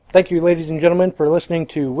Thank you, ladies and gentlemen, for listening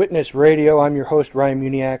to Witness Radio. I'm your host, Ryan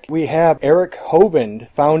Muniak. We have Eric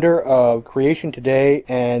Hovind, founder of Creation Today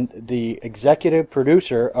and the executive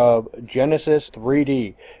producer of Genesis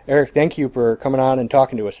 3D. Eric, thank you for coming on and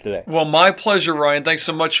talking to us today. Well, my pleasure, Ryan. Thanks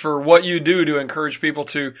so much for what you do to encourage people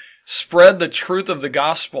to spread the truth of the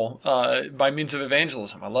gospel by means of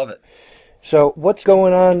evangelism. I love it. So, what's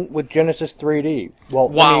going on with Genesis 3D? Well,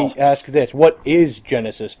 wow. Let me ask this. What is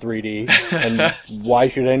Genesis 3D, and why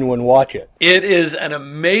should anyone watch it? It is an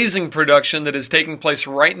amazing production that is taking place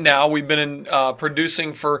right now. We've been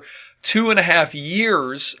producing for 2.5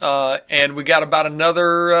 years, and we got about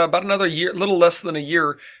another year, a little less than a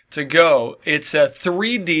year to go. It's a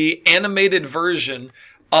 3D animated version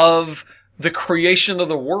of the creation of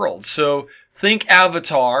the world. So think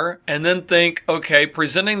Avatar, and then think, okay,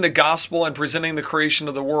 presenting the gospel and presenting the creation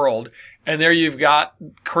of the world. And there you've got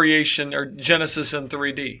creation, or Genesis in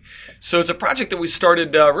 3D. So it's a project that we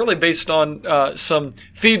started really based on some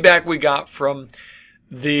feedback we got from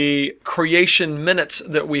the creation minutes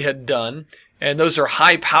that we had done. And those are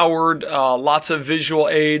high-powered, lots of visual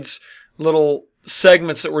aids, little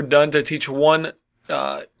segments that were done to teach one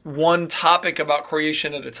topic about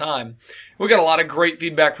creation at a time. We got a lot of great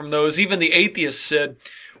feedback from those. Even the atheists said,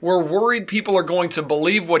 we're worried people are going to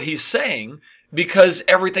believe what he's saying because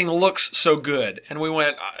everything looks so good. And we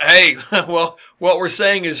went, hey, well, what we're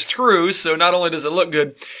saying is true, so not only does it look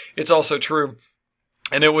good, it's also true.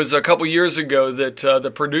 And it was a couple years ago that the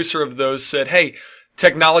producer of those said, hey,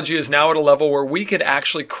 technology is now at a level where we could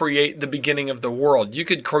actually create the beginning of the world. You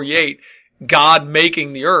could create God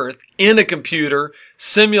making the earth in a computer,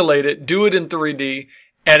 simulate it, do it in 3D,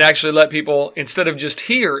 and actually let people, instead of just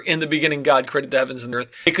hear, in the beginning God created the heavens and the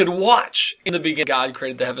earth, they could watch, in the beginning God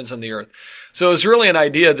created the heavens and the earth. So it was really an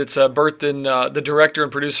idea that's birthed in the director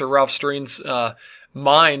and producer Ralph Streen's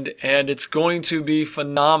mind, and it's going to be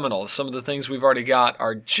phenomenal. Some of the things we've already got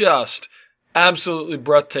are just absolutely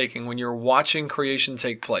breathtaking when you're watching creation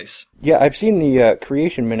take place. Yeah, I've seen the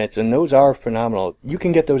creation minutes, and those are phenomenal. You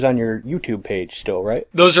can get those on your YouTube page still, right?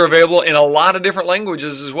 Those are available in a lot of different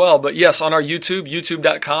languages as well. But yes, on our YouTube,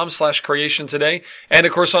 youtube.com/creationtoday, and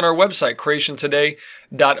of course on our website,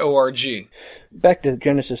 creationtoday.org. Back to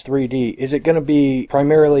Genesis 3D, is it going to be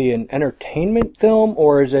primarily an entertainment film,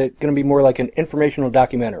 or is it going to be more like an informational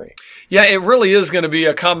documentary? Yeah, it really is going to be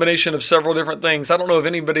a combination of several different things. I don't know of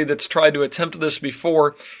anybody that's tried to attempt this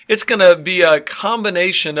before. It's going to be a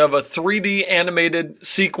combination of a 3D animated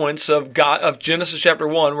sequence of Genesis chapter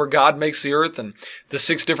 1, where God makes the earth and the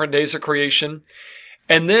 6 different days of creation.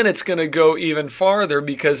 And then it's going to go even farther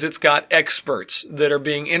because it's got experts that are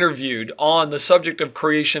being interviewed on the subject of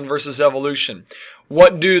creation versus evolution.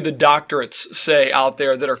 What do the doctorates say out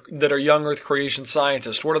there that are young earth creation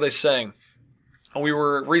scientists? What are they saying? We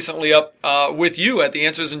were recently up with you at the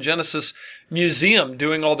Answers in Genesis Museum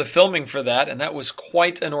doing all the filming for that, and that was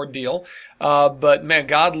quite an ordeal. But man,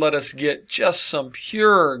 God let us get just some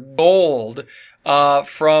pure gold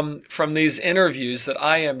from these interviews that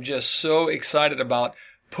I am just so excited about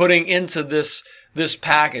putting into this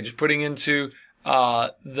package, putting into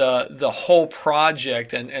the whole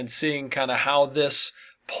project, and seeing kind of how this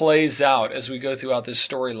plays out as we go throughout this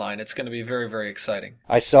storyline. It's going to be very, very exciting.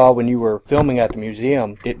 I saw when you were filming at the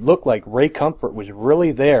museum, it looked like Ray Comfort was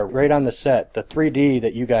really there, right on the set. The 3D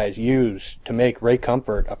that you guys used to make Ray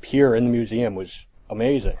Comfort appear in the museum was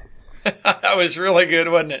amazing. That was really good,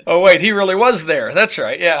 wasn't it? Oh, wait, he really was there. That's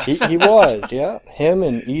right, yeah. He was, yeah. Him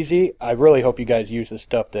and Easy. I really hope you guys use the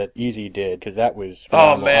stuff that Easy did, because that was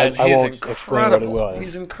phenomenal. Oh, man, I he's won't incredible. explain what it was.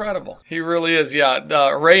 He's incredible. He really is, yeah.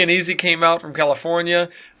 Ray and Easy came out from California,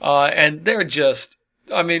 and they're just,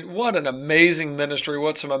 I mean, what an amazing ministry.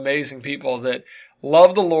 What some amazing people that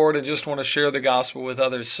love the Lord and just want to share the gospel with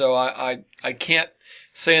others. So I can't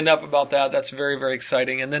say enough about that. That's very, very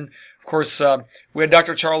exciting. And then, of course, we had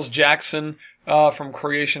Dr. Charles Jackson from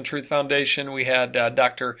Creation Truth Foundation. We had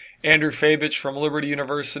Dr. Andrew Fabich from Liberty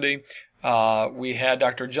University. We had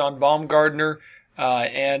Dr. John Baumgardner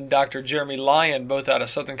and Dr. Jeremy Lyon, both out of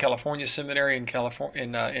Southern California Seminary in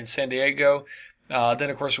San Diego. Then,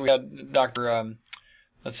 of course, we had Dr.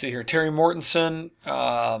 Terry Mortensen,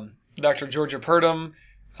 Dr. Georgia Purdom,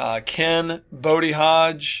 Ken Bodie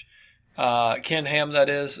Hodge, Ken Ham, that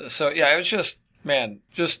is. So, yeah, it was just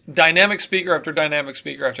dynamic speaker after dynamic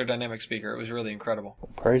speaker after dynamic speaker. It was really incredible.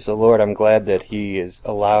 Praise the Lord. I'm glad that He has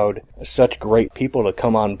allowed such great people to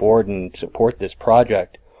come on board and support this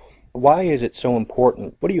project. Why is it so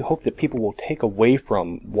important? What do you hope that people will take away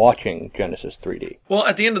from watching Genesis 3D? Well,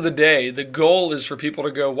 at the end of the day, the goal is for people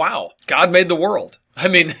to go, wow, God made the world. I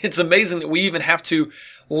mean, it's amazing that we even have to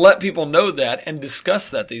let people know that and discuss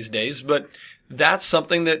that these days, but that's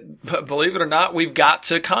something that, believe it or not, we've got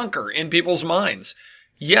to conquer in people's minds.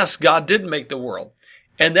 Yes, God did make the world.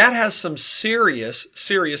 And that has some serious,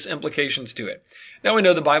 serious implications to it. Now we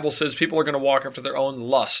know the Bible says people are going to walk after their own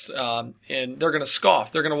lust, and they're going to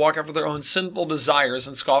scoff. They're going to walk after their own sinful desires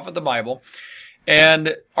and scoff at the Bible.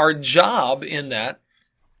 And our job in that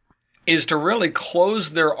is to really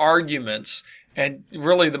close their arguments. And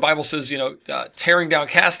really, the Bible says, tearing down,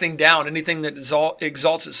 casting down anything that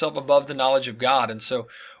exalts itself above the knowledge of God. And so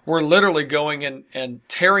we're literally going and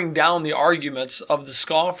tearing down the arguments of the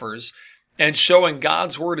scoffers and showing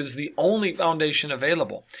God's Word is the only foundation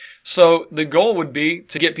available. So the goal would be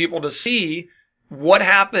to get people to see what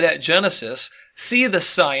happened at Genesis, see the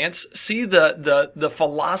science, see the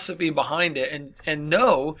philosophy behind it, and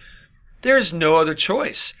know there's no other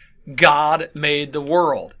choice. God made the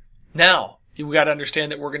world. Now, you've got to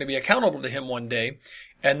understand that we're going to be accountable to Him one day,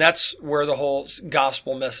 and that's where the whole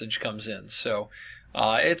gospel message comes in. So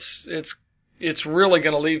it's really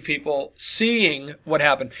going to leave people seeing what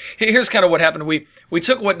happened. Here's kind of what happened. We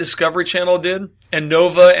took what Discovery Channel did, and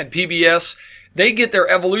Nova and PBS. They get their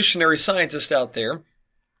evolutionary scientists out there,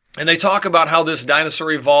 and they talk about how this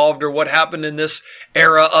dinosaur evolved or what happened in this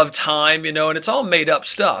era of time, and it's all made up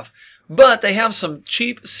stuff. But they have some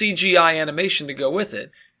cheap CGI animation to go with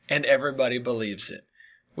it, and everybody believes it.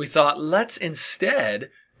 We thought, let's instead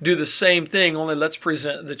do the same thing, only let's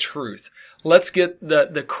present the truth. Let's get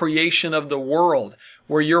the creation of the world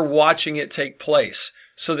where you're watching it take place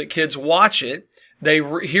so that kids watch it, they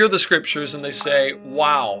hear the scriptures, and they say,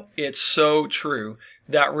 wow, it's so true.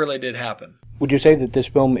 That really did happen. Would you say that this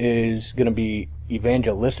film is going to be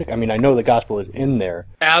evangelistic? I mean, I know the gospel is in there.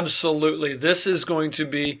 Absolutely. This is going to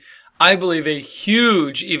be, I believe, a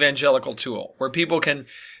huge evangelical tool where people can,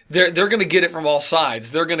 they're going to get it from all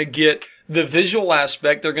sides. They're going to get the visual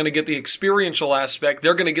aspect, they're going to get the experiential aspect,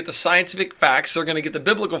 they're going to get the scientific facts, they're going to get the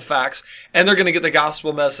biblical facts, and they're going to get the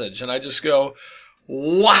gospel message. And I just go,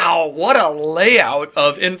 wow, what a layout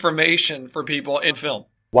of information for people in film.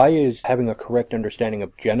 Why is having a correct understanding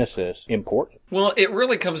of Genesis important? Well, it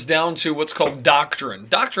really comes down to what's called doctrine.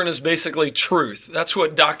 Doctrine is basically truth. That's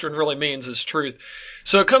what doctrine really means, is truth.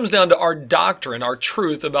 So it comes down to our doctrine, our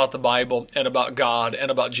truth about the Bible and about God and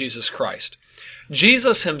about Jesus Christ.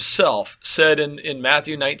 Jesus himself said in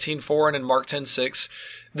Matthew 19:4 and in Mark 10:6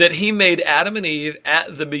 that he made Adam and Eve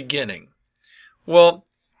at the beginning. Well,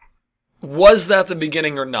 was that the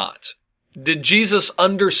beginning or not? Did Jesus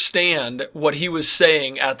understand what he was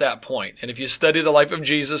saying at that point? And if you study the life of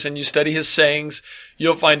Jesus and you study his sayings,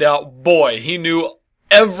 you'll find out, boy, he knew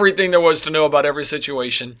everything there was to know about every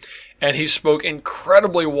situation. And he spoke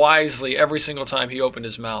incredibly wisely every single time he opened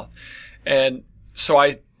his mouth. And so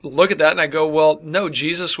I look at that and I go, well, no,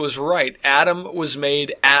 Jesus was right. Adam was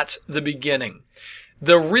made at the beginning.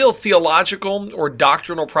 The real theological or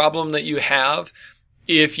doctrinal problem that you have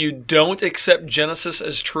if you don't accept Genesis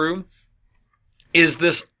as true is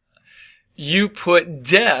this: you put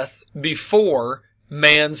death before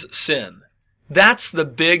man's sin. That's the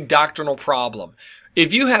big doctrinal problem.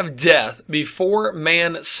 If you have death before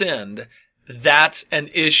man sinned, that's an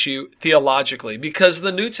issue theologically, because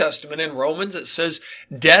the New Testament in Romans, it says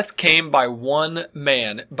death came by one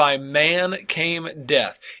man. By man came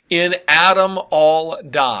death. In Adam all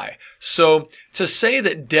die. So to say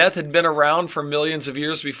that death had been around for millions of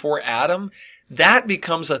years before Adam, that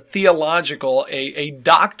becomes a theological, a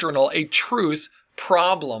doctrinal, a truth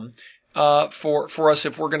problem for us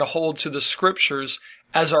if we're going to hold to the scriptures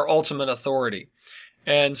as our ultimate authority.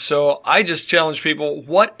 And so I just challenge people,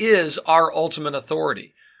 what is our ultimate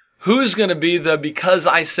authority? Who's going to be the because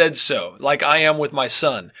I said so, like I am with my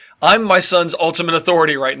son? I'm my son's ultimate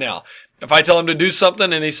authority right now. If I tell him to do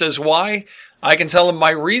something and he says why, I can tell him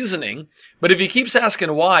my reasoning. But if he keeps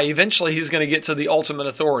asking why, eventually he's going to get to the ultimate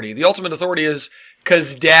authority. The ultimate authority is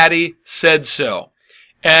because daddy said so.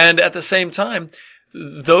 And at the same time,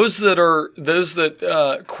 those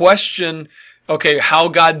that question, okay, how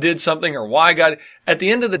God did something or why God, at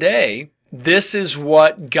the end of the day, this is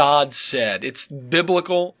what God said. It's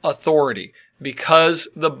biblical authority because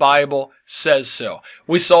the Bible says so.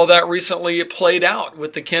 We saw that recently. It played out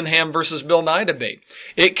with the Ken Ham versus Bill Nye debate.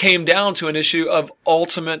 It came down to an issue of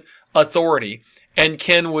ultimate authority, and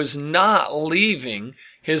Ken was not leaving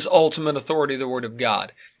his ultimate authority, the Word of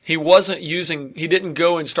God. He didn't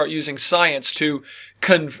go and start using science to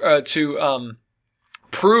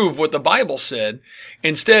prove what the Bible said.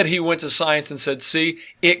 Instead, he went to science and said, see,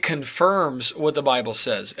 it confirms what the Bible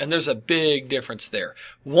says. And there's a big difference there.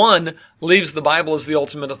 One leaves the Bible as the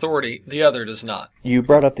ultimate authority. The other does not. You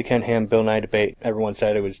brought up the Ken Ham, Bill Nye debate. Everyone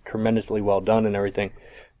said it was tremendously well done and everything.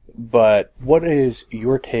 but what is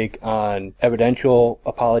your take on evidential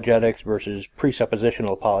apologetics versus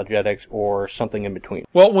presuppositional apologetics, or something in between?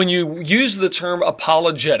 Well, when you use the term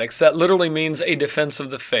apologetics, that literally means a defense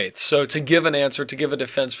of the faith. So to give an answer, to give a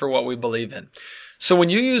defense for what we believe in. So when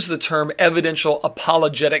you use the term evidential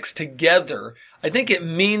apologetics together, I think it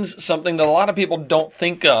means something that a lot of people don't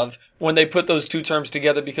think of when they put those two terms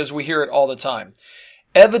together, because we hear it all the time.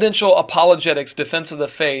 Evidential apologetics, defense of the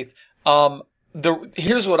faith,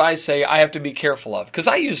 here's what I say I have to be careful of, because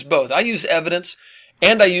I use both. I use evidence,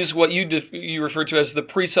 and I use what you refer to as the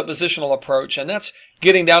presuppositional approach, and that's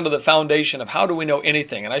getting down to the foundation of how do we know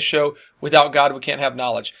anything. And I show without God we can't have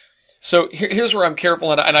knowledge. So here's where I'm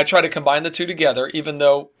careful, and I try to combine the two together, even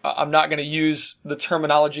though I'm not going to use the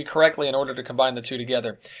terminology correctly in order to combine the two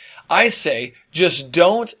together. I say just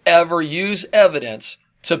don't ever use evidence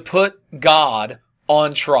to put God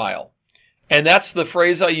on trial. And that's the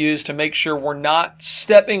phrase I use to make sure we're not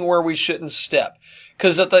stepping where we shouldn't step.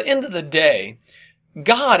 Because at the end of the day,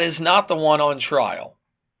 God is not the one on trial.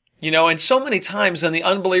 And so many times in the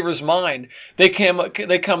unbeliever's mind, they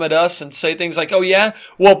come at us and say things like, oh yeah,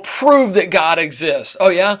 well prove that God exists.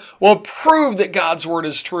 Oh yeah, well prove that God's word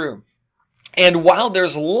is true. And while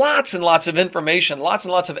there's lots and lots of information, lots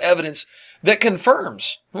and lots of evidence that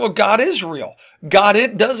confirms, well, God is real.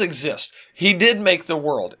 It does exist. He did make the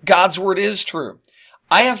world. God's word is true.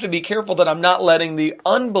 I have to be careful that I'm not letting the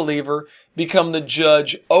unbeliever become the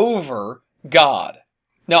judge over God.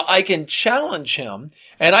 Now, I can challenge him,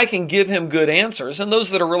 and I can give him good answers. And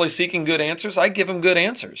those that are really seeking good answers, I give them good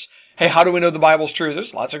answers. Hey, how do we know the Bible's true?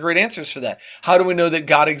 There's lots of great answers for that. How do we know that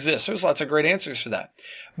God exists? There's lots of great answers for that.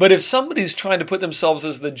 But if somebody's trying to put themselves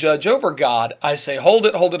as the judge over God, I say, hold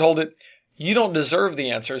it. You don't deserve the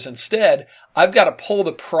answers. Instead, I've got to pull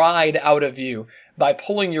the pride out of you by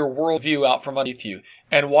pulling your worldview out from underneath you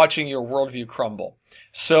and watching your worldview crumble.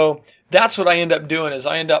 So that's what I end up doing, is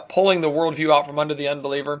I end up pulling the worldview out from under the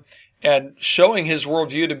unbeliever and showing his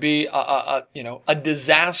worldview to be a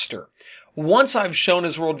disaster. Once I've shown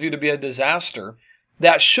his worldview to be a disaster,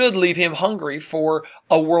 that should leave him hungry for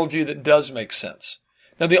a worldview that does make sense.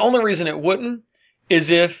 Now, the only reason it wouldn't is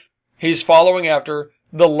if he's following after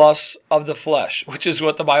the lusts of the flesh, which is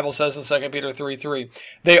what the Bible says in 2 Peter 3:3.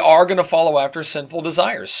 They are going to follow after sinful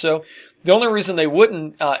desires. So the only reason they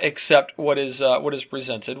wouldn't accept what is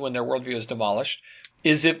presented when their worldview is demolished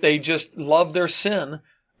is if they just love their sin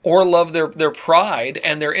or love their pride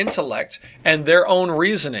and their intellect and their own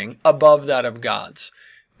reasoning above that of God's.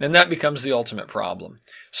 Then that becomes the ultimate problem.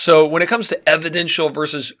 So when it comes to evidential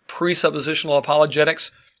versus presuppositional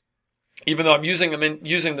apologetics, even though I'm using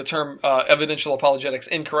the term evidential apologetics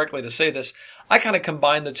incorrectly to say this, I kind of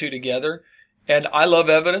combine the two together. And I love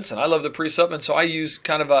evidence and I love the presup, and so I use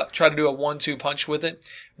try to do a 1-2 punch with it.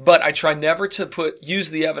 But I try never to use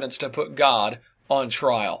the evidence to put God on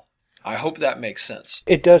trial. I hope that makes sense.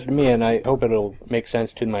 It does to me, and I hope it'll make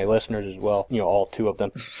sense to my listeners as well. All two of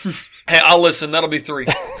them. Hey, I'll listen. That'll be 3.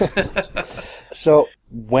 So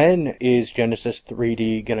when is Genesis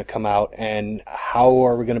 3D going to come out, and how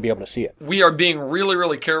are we going to be able to see it? We are being really,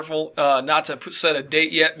 really careful not to set a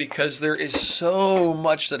date yet, because there is so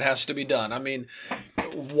much that has to be done. I mean,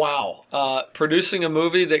 wow. Producing a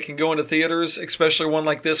movie that can go into theaters, especially one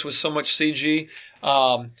like this with so much CG,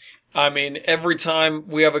 every time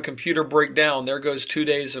we have a computer breakdown, there goes 2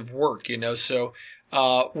 days of work, so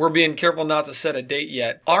we're being careful not to set a date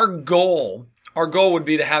yet. Our goal would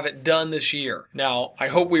be to have it done this year. Now, I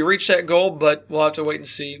hope we reach that goal, but we'll have to wait and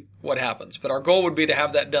see what happens. But our goal would be to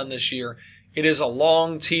have that done this year. It is a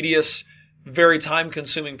long, tedious, very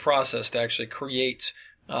time-consuming process to actually create.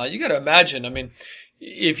 You got to imagine,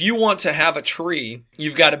 if you want to have a tree,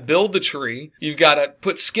 you've got to build the tree. You've got to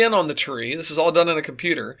put skin on the tree. This is all done in a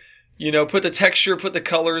computer. Put the texture, put the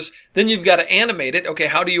colors. Then you've got to animate it. Okay,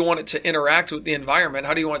 how do you want it to interact with the environment?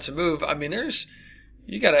 How do you want it to move?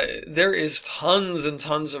 There is tons and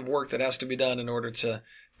tons of work that has to be done in order to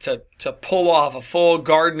pull off a full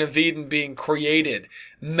Garden of Eden being created.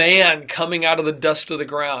 Man coming out of the dust of the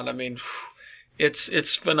ground.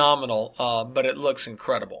 It's phenomenal, but it looks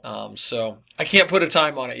incredible. So I can't put a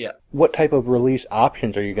time on it yet. What type of release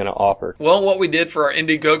options are you going to offer? Well, what we did for our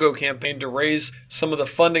Indiegogo campaign to raise some of the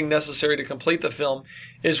funding necessary to complete the film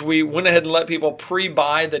is we went ahead and let people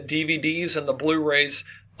pre-buy the DVDs and the Blu-rays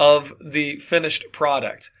of the finished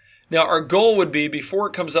product. Now, our goal would be, before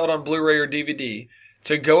it comes out on Blu-ray or DVD,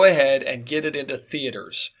 to go ahead and get it into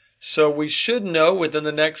theaters. So we should know within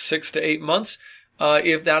the next 6 to 8 months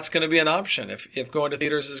if that's going to be an option. If going to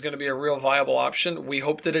theaters is going to be a real viable option, we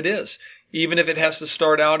hope that it is. Even if it has to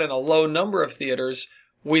start out in a low number of theaters,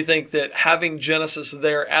 we think that having Genesis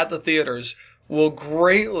there at the theaters will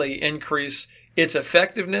greatly increase its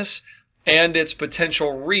effectiveness and its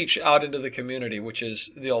potential reach out into the community, which is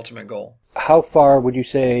the ultimate goal. How far would you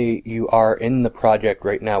say you are in the project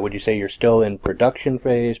right now? Would you say you're still in production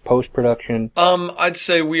phase, post-production? I'd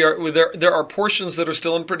say we are. There are portions that are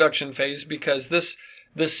still in production phase because the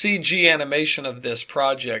CG animation of this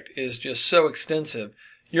project is just so extensive.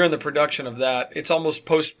 You're in the production of that. It's almost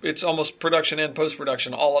production and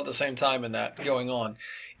post-production all at the same time in that going on.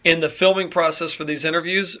 In the filming process for these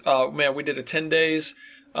interviews, we did a 10 days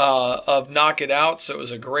of knock it out. So it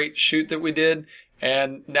was a great shoot that we did.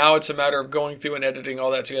 And now it's a matter of going through and editing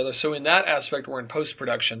all that together. So in that aspect, we're in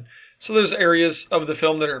post-production. So there's areas of the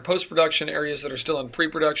film that are in post-production, areas that are still in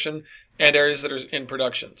pre-production, and areas that are in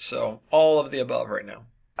production. So all of the above right now.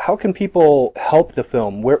 How can people help the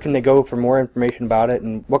film? Where can they go for more information about it,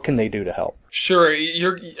 and what can they do to help? Sure.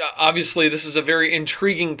 Obviously, this is a very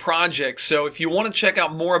intriguing project, so if you want to check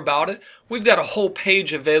out more about it, we've got a whole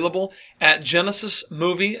page available at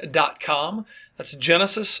genesismovie.com. That's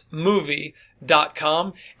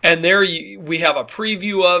genesismovie.com, and there we have a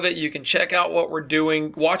preview of it. You can check out what we're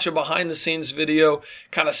doing, watch a behind-the-scenes video,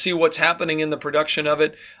 kind of see what's happening in the production of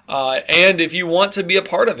it, and if you want to be a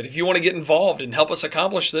part of it, if you want to get involved and help us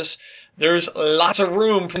accomplish this, there's lots of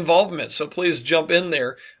room for involvement, so please jump in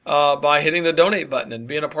there by hitting the donate button and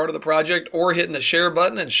being a part of the project, or hitting the share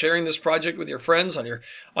button and sharing this project with your friends on your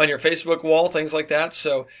Facebook wall, things like that.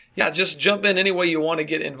 So yeah, just jump in any way you want to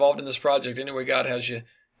get involved in this project, any way God has you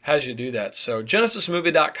do that. So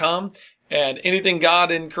genesismovie.com, and anything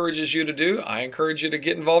God encourages you to do, I encourage you to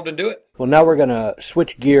get involved and do it. Well, now we're going to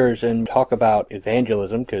switch gears and talk about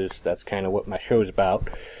evangelism, because that's kind of what my show is about.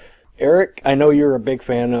 Eric, I know you're a big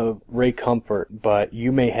fan of Ray Comfort, but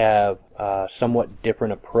you may have a somewhat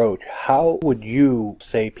different approach. How would you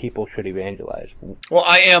say people should evangelize? Well,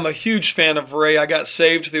 I am a huge fan of Ray. I got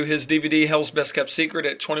saved through his DVD, Hell's Best Kept Secret,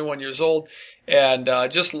 at 21 years old, and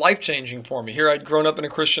just life-changing for me. Here I'd grown up in a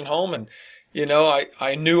Christian home, and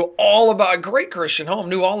I knew all about a great Christian home,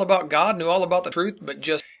 knew all about God, knew all about the truth, but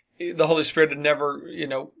just the Holy Spirit had never,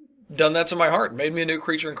 done that to my heart, made me a new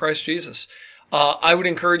creature in Christ Jesus. I would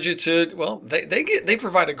encourage you to, they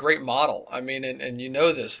provide a great model. I mean, and you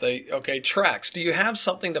know this, tracts. Do you have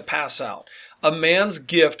something to pass out? A man's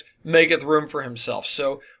gift maketh room for himself.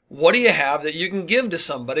 So what do you have that you can give to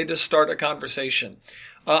somebody to start a conversation?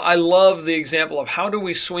 I love the example of how do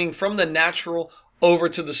we swing from the natural over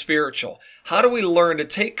to the spiritual? How do we learn to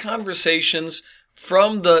take conversations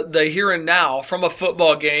from the here and now, from a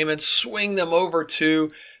football game, and swing them over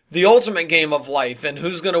to the ultimate game of life, and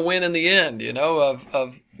who's going to win in the end,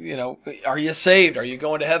 are you saved? Are you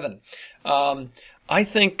going to heaven? I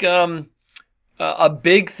think a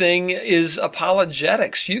big thing is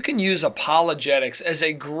apologetics. You can use apologetics as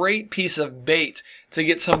a great piece of bait to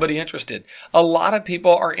get somebody interested. A lot of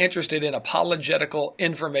people are interested in apologetical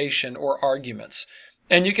information or arguments,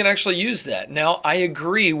 and you can actually use that. Now, I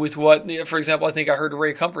agree with what, for example, I think I heard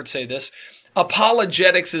Ray Comfort say this.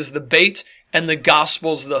 Apologetics is the bait and the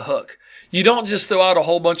gospel's the hook. You don't just throw out a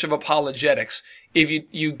whole bunch of apologetics. If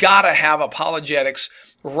you gotta have apologetics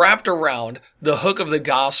wrapped around the hook of the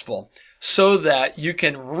gospel so that you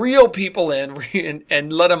can reel people in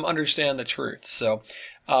and let them understand the truth. So,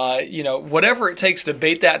 whatever it takes to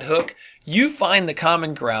bait that hook, you find the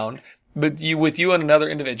common ground with you and another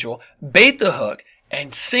individual, bait the hook,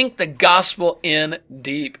 and sink the gospel in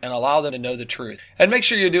deep and allow them to know the truth. And make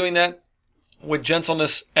sure you're doing that with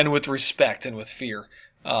gentleness and with respect and with fear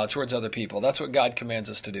towards other people. That's what God commands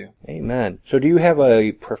us to do. Amen. So do you have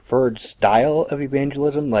a preferred style of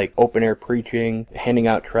evangelism, like open-air preaching, handing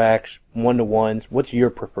out tracts, one-to-ones? What's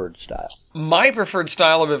your preferred style? My preferred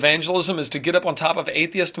style of evangelism is to get up on top of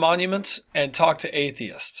atheist monuments and talk to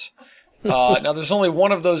atheists. Now, there's only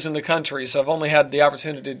one of those in the country, so I've only had the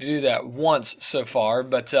opportunity to do that once so far,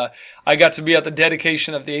 but I got to be at the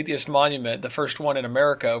dedication of the Atheist Monument, the first one in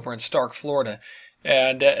America, over in Stark, Florida.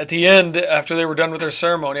 And at the end, after they were done with their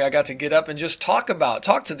ceremony, I got to get up and just talk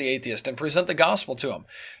to the atheist and present the gospel to them.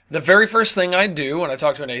 The very first thing I do when I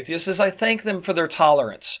talk to an atheist is I thank them for their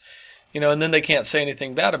tolerance. And then they can't say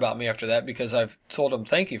anything bad about me after that because I've told them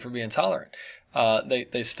thank you for being tolerant.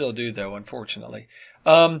 They still do, though, unfortunately.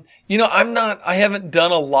 I haven't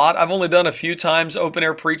done a lot. I've only done a few times open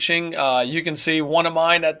air preaching. You can see one of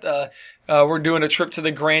mine we're doing a trip to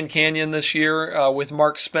the Grand Canyon this year, with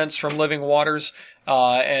Mark Spence from Living Waters.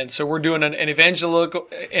 And so we're doing an evangelical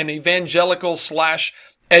 /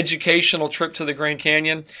 educational trip to the Grand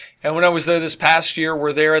Canyon. And when I was there this past year,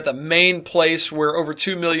 we're there at the main place where over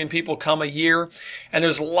 2 million people come a year. And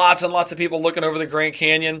there's lots and lots of people looking over the Grand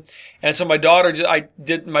Canyon. And so my daughter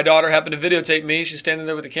happened to videotape me. She's standing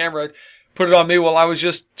there with the camera, put it on me while I was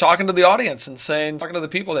just talking to the audience and talking to the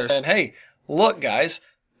people there, saying, hey, look, guys,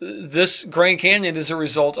 this Grand Canyon is a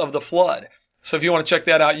result of the flood. So if you want to check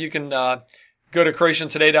that out, you can go to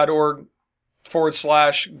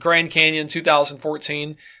creationtoday.org/Grand Canyon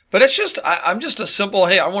 2014. But it's just, I'm just a simple,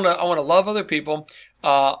 hey, I want to love other people.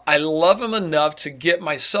 I love them enough to get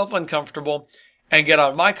myself uncomfortable and get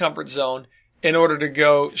out of my comfort zone in order to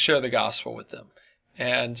go share the gospel with them.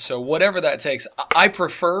 And so whatever that takes, I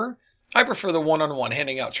prefer the one-on-one,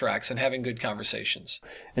 handing out tracts and having good conversations.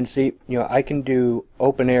 And see, I can do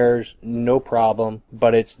open airs, no problem,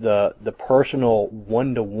 but it's the personal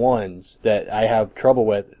one-to-ones that I have trouble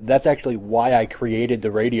with. That's actually why I created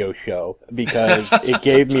the radio show, because it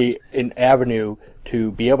gave me an avenue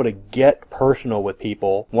to be able to get personal with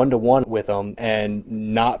people, one-to-one with them, and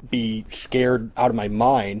not be scared out of my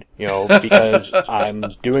mind, because I'm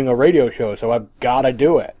doing a radio show, so I've got to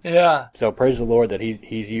do it. Yeah. So praise the Lord that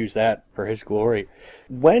He's used that for His glory.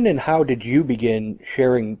 When and how did you begin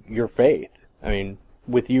sharing your faith? I mean,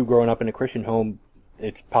 with you growing up in a Christian home,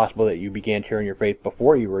 it's possible that you began sharing your faith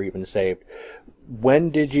before you were even saved. When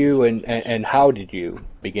did you and how did you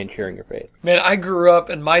begin sharing your faith? Man, I grew up,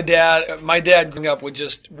 and my dad growing up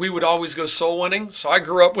we would always go soul winning. So I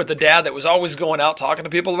grew up with a dad that was always going out talking to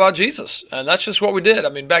people about Jesus. And that's just what we did. I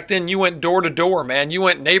mean, back then you went door to door, man. You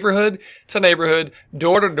went neighborhood to neighborhood,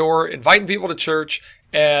 door to door, inviting people to church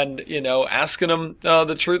and, asking them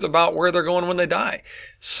the truth about where they're going when they die.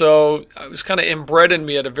 So it was kind of inbred in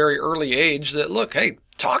me at a very early age that, look, hey,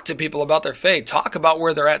 talk to people about their faith. Talk about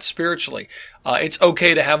where they're at spiritually. It's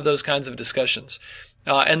okay to have those kinds of discussions.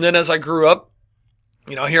 And then as I grew up,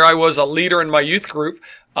 here I was a leader in my youth group,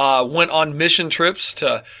 went on mission trips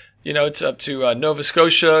to Nova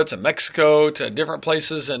Scotia, to Mexico, to different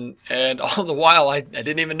places. And all the while I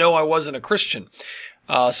didn't even know I wasn't a Christian.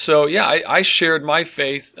 I shared my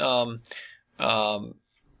faith,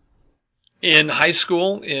 in high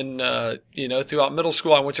school, throughout middle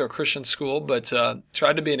school. I went to a Christian school, but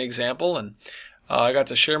tried to be an example, and I got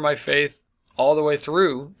to share my faith all the way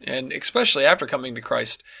through, and especially after coming to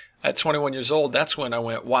Christ at 21 years old. That's when I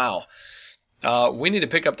went, wow, we need to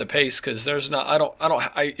pick up the pace, because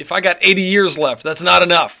if I got 80 years left, that's not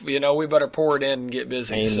enough. We better pour it in and get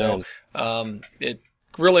busy. Amen. So it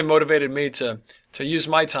really motivated me to use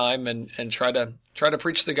my time and try to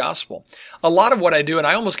preach the gospel. A lot of what I do, and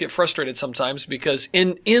I almost get frustrated sometimes, because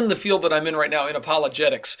in the field that I'm in right now, in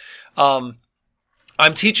apologetics, I'm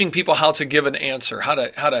teaching people how to give an answer, how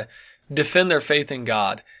to defend their faith in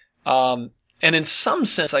God. And in some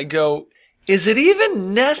sense I go, is it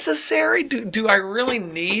even necessary? Do I really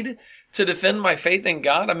need to defend my faith in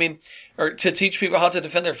God? I mean, or to teach people how to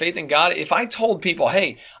defend their faith in God? If I told people,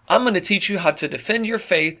 hey, I'm going to teach you how to defend your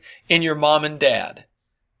faith in your mom and dad,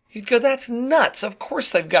 you'd go, that's nuts. Of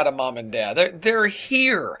course they've got a mom and dad. They're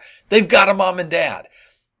here. They've got a mom and dad.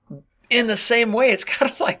 In the same way, it's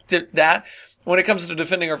kind of like that when it comes to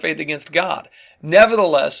defending our faith against God.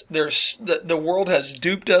 Nevertheless, the world has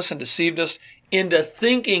duped us and deceived us into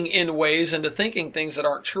thinking in ways, into thinking things that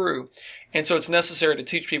aren't true. And so it's necessary to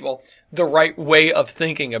teach people the right way of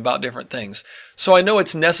thinking about different things. So I know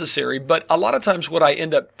it's necessary, but a lot of times what I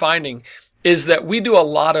end up finding is that we do a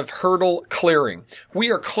lot of hurdle clearing. We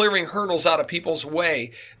are clearing hurdles out of people's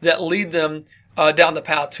way that lead them down the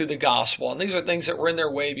path to the gospel. And these are things that were in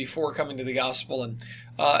their way before coming to the gospel. And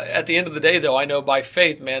at the end of the day, though, I know by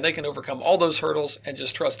faith, man, they can overcome all those hurdles and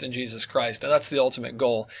just trust in Jesus Christ. And that's the ultimate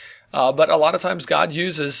goal. But a lot of times God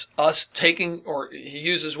uses us He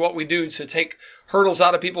uses what we do to take hurdles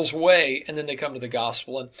out of people's way, and then they come to the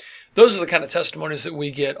gospel. And those are the kind of testimonies that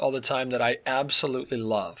we get all the time that I absolutely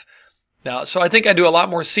love. Now, so I think I do a lot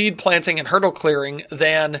more seed planting and hurdle clearing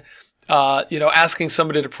than, asking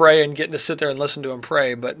somebody to pray and getting to sit there and listen to them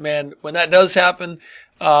pray. But man, when that does happen,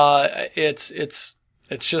 it's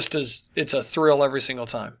a thrill every single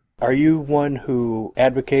time. Are you one who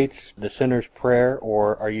advocates the sinner's prayer,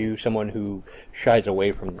 or are you someone who shies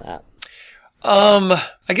away from that?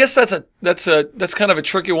 I guess that's kind of a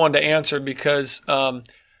tricky one to answer, because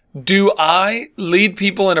do I lead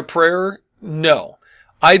people in a prayer? No.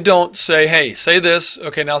 I don't say, hey, say this,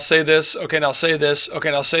 okay, now say this, okay, now say this,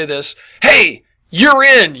 okay, now say this. Hey, you're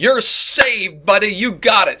in, you're saved, buddy, you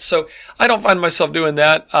got it. So I don't find myself doing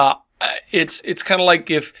that. It's kind of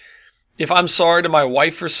like if I'm sorry to my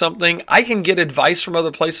wife for something, I can get advice from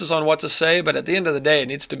other places on what to say, but at the end of the day, it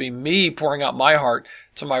needs to be me pouring out my heart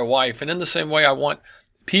to my wife. And in the same way, I want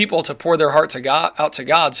people to pour their heart out to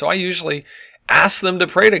God. So I usually ask them to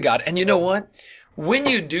pray to God. And you know what? When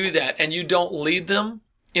you do that and you don't lead them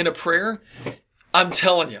in a prayer, I'm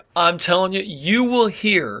telling you, you will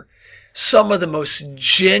hear some of the most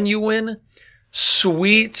genuine,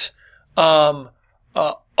 sweet,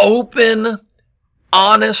 open,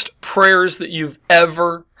 honest prayers that you've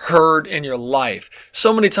ever heard in your life.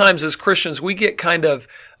 So many times as Christians, we get kind of,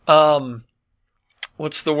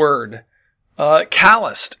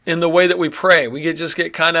 calloused in the way that we pray. We get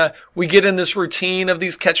in this routine of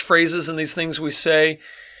these catchphrases and these things we say.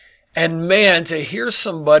 And man, to hear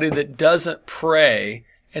somebody that doesn't pray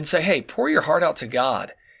and say, hey, pour your heart out to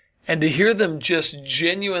God. And to hear them just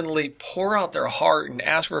genuinely pour out their heart and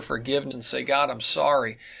ask for forgiveness and say, God, I'm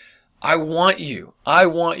sorry. I want you.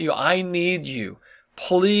 I need you.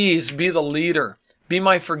 Please be the leader. Be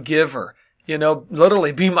my forgiver.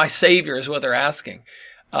 Literally be my savior is what they're asking.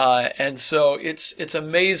 And so it's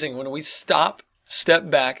amazing when we step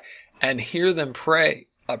back and hear them pray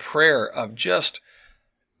a prayer of just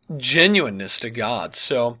genuineness to God.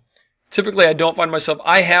 So typically I don't find myself,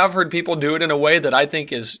 I have heard people do it in a way that I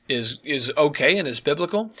think is okay and is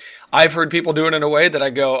biblical. I've heard people do it in a way that I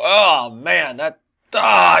go, oh man,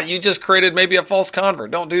 you just created maybe a false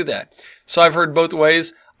convert. Don't do that. So I've heard both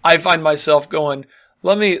ways. I find myself going,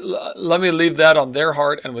 let me leave that on their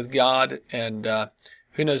heart and with God. And,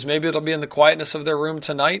 who knows, maybe it'll be in the quietness of their room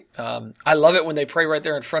tonight. I love it when they pray right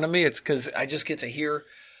there in front of me. It's because I just get to hear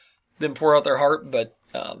them pour out their heart. But,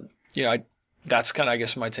 that's kind of, I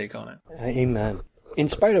guess, my take on it. Amen. In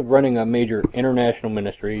spite of running a major international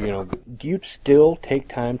ministry, do you still take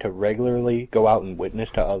time to regularly go out and witness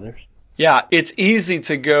to others? Yeah, it's easy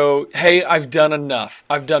to go, hey, I've done enough.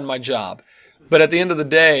 I've done my job. But at the end of the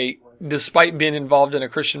day, despite being involved in a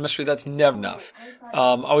Christian ministry, that's never enough.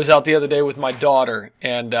 I was out the other day with my daughter,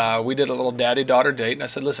 and we did a little daddy-daughter date, and I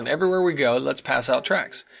said, listen, everywhere we go, let's pass out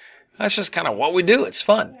tracts. That's just kind of what we do. It's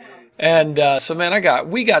fun. And so, man,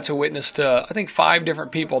 we got to witness to, I think, 5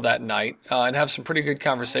 different people that night and have some pretty good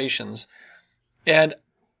conversations. And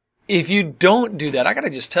if you don't do that, I got to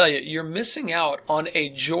just tell you, you're missing out on a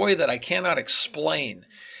joy that I cannot explain.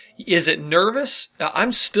 Is it nervous?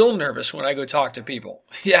 I'm still nervous when I go talk to people.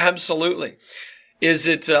 Yeah, absolutely. Is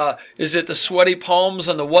it the sweaty palms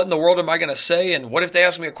and the what in the world am I going to say? And what if they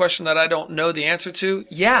ask me a question that I don't know the answer to?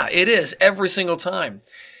 Yeah, it is every single time.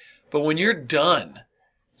 But when you're done,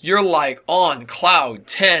 you're like on cloud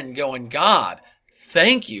 10 going, God,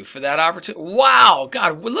 thank you for that opportunity. Wow,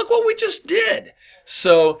 God, look what we just did.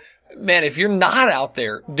 So, man, if you're not out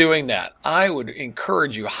there doing that, I would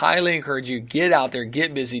highly encourage you, get out there,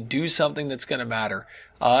 get busy, do something that's going to matter.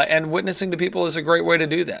 And witnessing to people is a great way to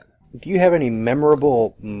do that. Do you have any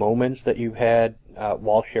memorable moments that you've had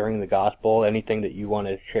while sharing the gospel? Anything that you want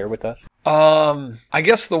to share with us? I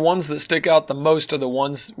guess the ones that stick out the most are the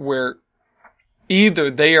ones where either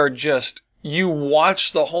they are just, you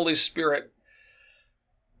watch the Holy Spirit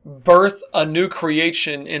birth a new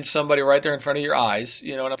creation in somebody right there in front of your eyes.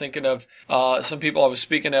 And I'm thinking of some people I was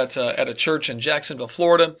speaking at a church in Jacksonville,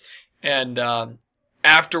 Florida, and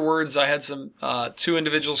afterwards I had some 2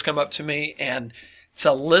 individuals come up to me and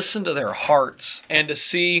to listen to their hearts and to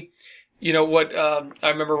see, what I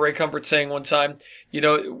remember Ray Comfort saying one time.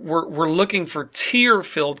 We're looking for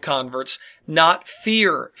tear-filled converts, not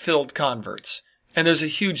fear-filled converts. And there's a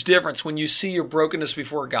huge difference when you see your brokenness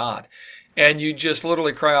before God and you just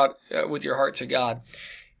literally cry out with your heart to God.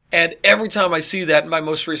 And every time I see that, my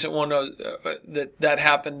most recent one that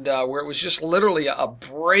happened where it was just literally a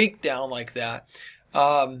breakdown like that.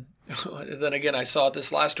 Then again, I saw it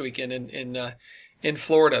this last weekend in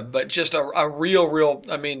Florida, but just a real,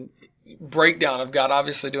 breakdown of God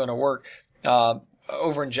obviously doing a work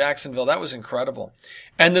over in Jacksonville. That was incredible.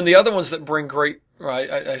 And then the other ones that bring great,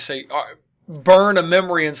 burn a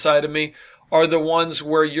memory inside of me are the ones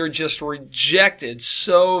where you're just rejected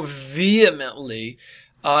so vehemently,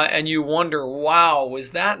 and you wonder, wow, was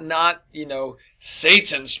that not,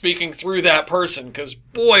 Satan speaking through that person? Because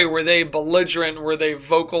boy, were they belligerent, were they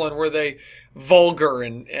vocal, and were they vulgar,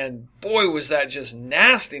 and boy, was that just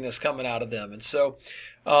nastiness coming out of them. And so,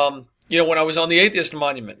 when I was on the Atheist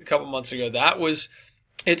Monument a couple months ago,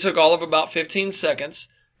 it took all of about 15 seconds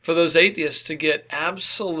for those atheists to get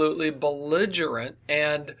absolutely belligerent.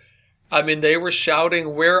 And they were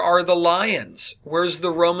shouting, where are the lions? Where's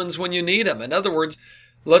the Romans when you need them? In other words,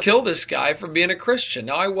 let's kill this guy for being a Christian.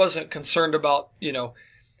 Now, I wasn't concerned about,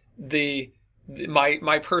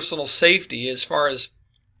 my personal safety, as far as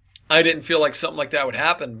I didn't feel like something like that would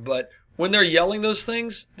happen. But when they're yelling those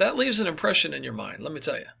things, that leaves an impression in your mind, let me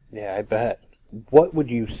tell you. Yeah, I bet. What would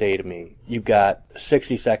you say to me? You've got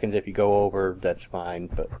 60 seconds. If you go over, that's fine.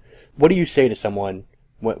 But what do you say to someone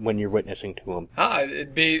when you're witnessing to them?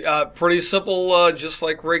 It'd be pretty simple, just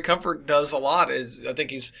like Ray Comfort does a lot. I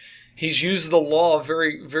think He's used the law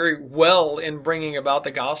very, very well in bringing about the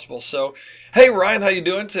gospel. So, hey, Ryan, how you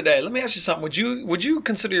doing today? Let me ask you something. Would you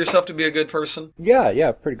consider yourself to be a good person?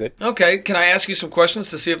 Yeah, pretty good. Okay. Can I ask you some questions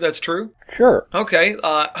to see if that's true? Sure. Okay.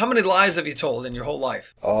 How many lies have you told in your whole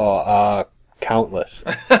life? Oh, countless.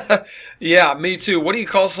 Yeah, me too. What do you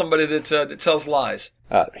call somebody that tells lies?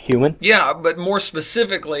 Human? Yeah, but more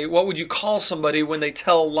specifically, what would you call somebody when they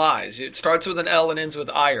tell lies? It starts with an L and ends with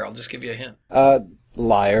ire. I'll just give you a hint.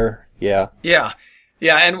 Liar. Yeah. Yeah.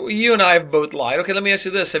 Yeah, and you and I have both lied. Okay, let me ask you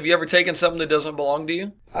this. Have you ever taken something that doesn't belong to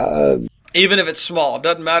you? Even if it's small.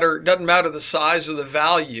 Doesn't matter the size or the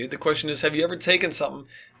value. The question is, have you ever taken something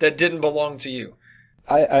that didn't belong to you?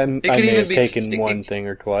 I may have taken one thing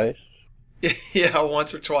or twice. Yeah,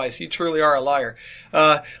 once or twice. You truly are a liar.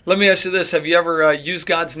 Let me ask you this. Have you ever used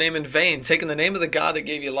God's name in vain, taken the name of the God that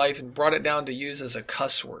gave you life and brought it down to use as a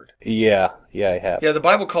cuss word? Yeah, I have. Yeah, the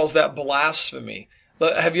Bible calls that blasphemy.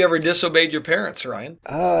 Have you ever disobeyed your parents, Ryan?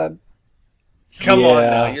 Come on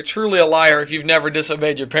now. You're truly a liar if you've never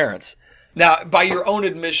disobeyed your parents. Now, by your own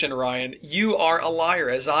admission, Ryan, you are a liar,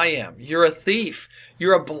 as I am. You're a thief.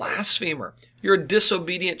 You're a blasphemer. You're a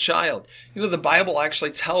disobedient child. You know, the Bible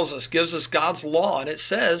actually tells us, gives us God's law, and it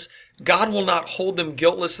says, God will not hold them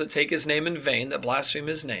guiltless that take his name in vain, that blaspheme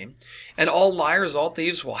his name. And all liars, all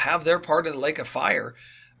thieves will have their part in the lake of fire.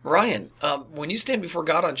 Ryan, when you stand before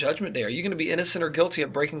God on Judgment Day, are you going to be innocent or guilty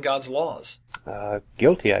of breaking God's laws?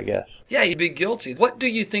 Guilty, I guess. Yeah, you'd be guilty. What do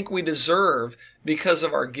you think we deserve because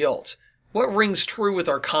of our guilt? What rings true with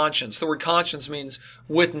our conscience? The word conscience means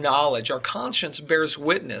with knowledge. Our conscience bears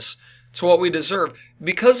witness to what we deserve.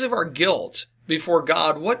 Because of our guilt before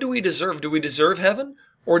God, what do we deserve? Do we deserve heaven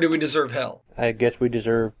or do we deserve hell? I guess we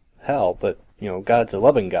deserve hell, but, God's a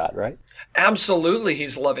loving God, right? Absolutely,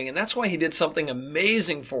 he's loving, and that's why he did something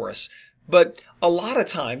amazing for us. But a lot of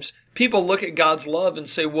times, people look at God's love and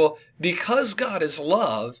say, well, because God is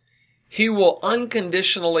love, he will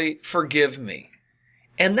unconditionally forgive me.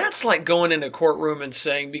 And that's like going in a courtroom and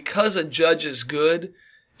saying, because a judge is good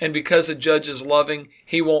and because a judge is loving,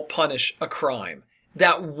 he won't punish a crime.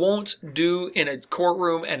 That won't do in a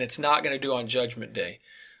courtroom, and it's not going to do on Judgment Day.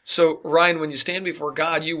 So, Ryan, when you stand before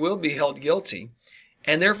God, you will be held guilty,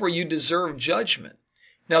 and therefore you deserve judgment.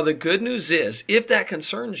 Now, the good news is, if that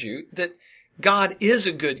concerns you, that God is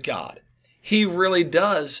a good God. He really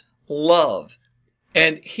does love.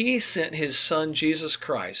 And he sent his son, Jesus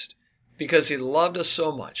Christ, because he loved us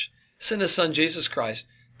so much, sent his son, Jesus Christ,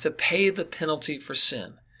 to pay the penalty for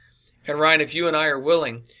sin. And Ryan, if you and I are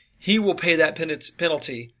willing, he will pay that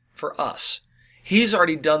penalty for us. He's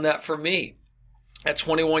already done that for me. At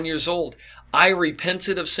 21 years old, I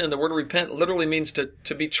repented of sin. The word repent literally means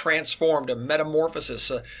to be transformed, a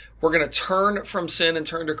metamorphosis. We're going to turn from sin and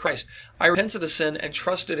turn to Christ. I repented of sin and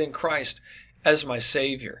trusted in Christ as my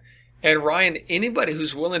Savior. And Ryan, anybody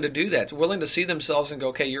who's willing to do that, willing to see themselves and go,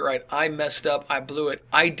 okay, you're right, I messed up, I blew it,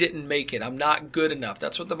 I didn't make it, I'm not good enough.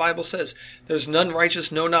 That's what the Bible says. There's none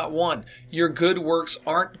righteous, no, not one. Your good works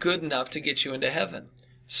aren't good enough to get you into heaven.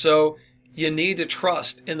 So you need to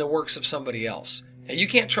trust in the works of somebody else. And you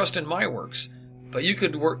can't trust in my works, but you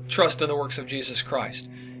could trust in the works of Jesus Christ.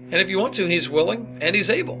 And if you want to, he's willing and he's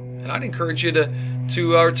able. And I'd encourage you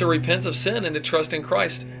to repent of sin and to trust in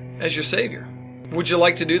Christ as your Savior. Would you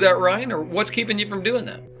like to do that, Ryan, or what's keeping you from doing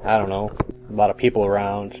that? I don't know. A lot of people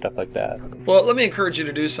around, stuff like that. Well, let me encourage you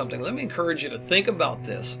to do something. Let me encourage you to think about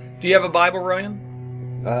this. Do you have a Bible,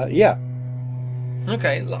 Ryan? Yeah.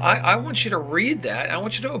 Okay, I want you to read that. I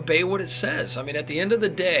want you to obey what it says. I mean, at the end of the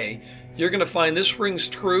day, you're going to find this rings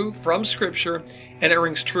true from Scripture, and it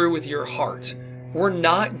rings true with your heart. We're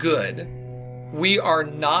not good. We are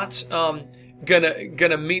not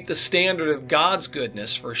gonna meet the standard of God's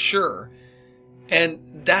goodness for sure.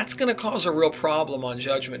 And that's going to cause a real problem on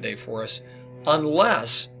Judgment Day for us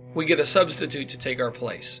unless we get a substitute to take our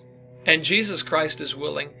place. And Jesus Christ is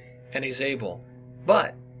willing and he's able.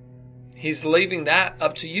 But he's leaving that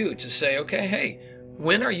up to you to say, okay, hey,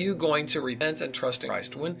 when are you going to repent and trust in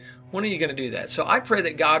Christ? When are you going to do that? So I pray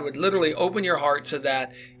that God would literally open your heart to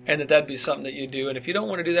that and that'd be something that you do. And if you don't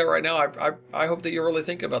want to do that right now, I hope that you really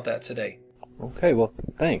think about that today. Okay, well,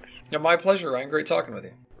 thanks. Yeah, my pleasure, Ryan. Great talking with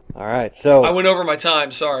you. All right, so... I went over my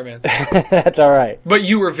time. Sorry, man. That's all right. But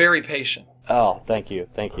you were very patient. Oh, thank you.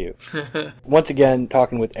 Thank you. Once again,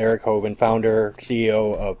 talking with Eric Hovind, founder,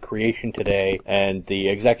 CEO of Creation Today, and the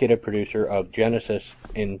executive producer of Genesis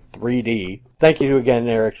in 3D. Thank you again,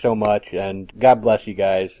 Eric, so much, and God bless you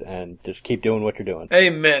guys, and just keep doing what you're doing.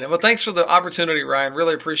 Amen. Well, thanks for the opportunity, Ryan.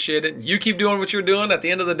 Really appreciate it. You keep doing what you're doing. At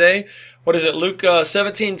the end of the day, what is it? Luke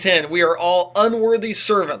 17:10. We are all unworthy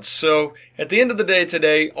servants. So at the end of the day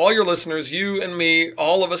today, all your listeners, you and me,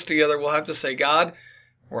 all of us together, will have to say, God,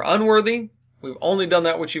 we're unworthy. We've only done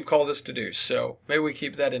that which you've called us to do. So may we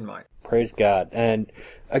keep that in mind. Praise God. And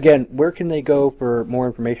again, where can they go for more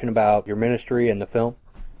information about your ministry and the film?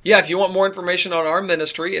 Yeah, if you want more information on our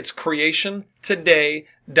ministry, it's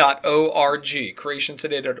creationtoday.org,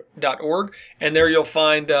 creationtoday.org, and there you'll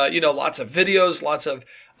find, lots of videos, lots of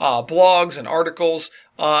blogs and articles.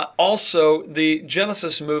 Also, the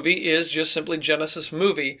Genesis movie is just simply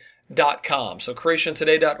genesismovie.com. So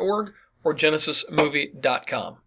creationtoday.org or genesismovie.com.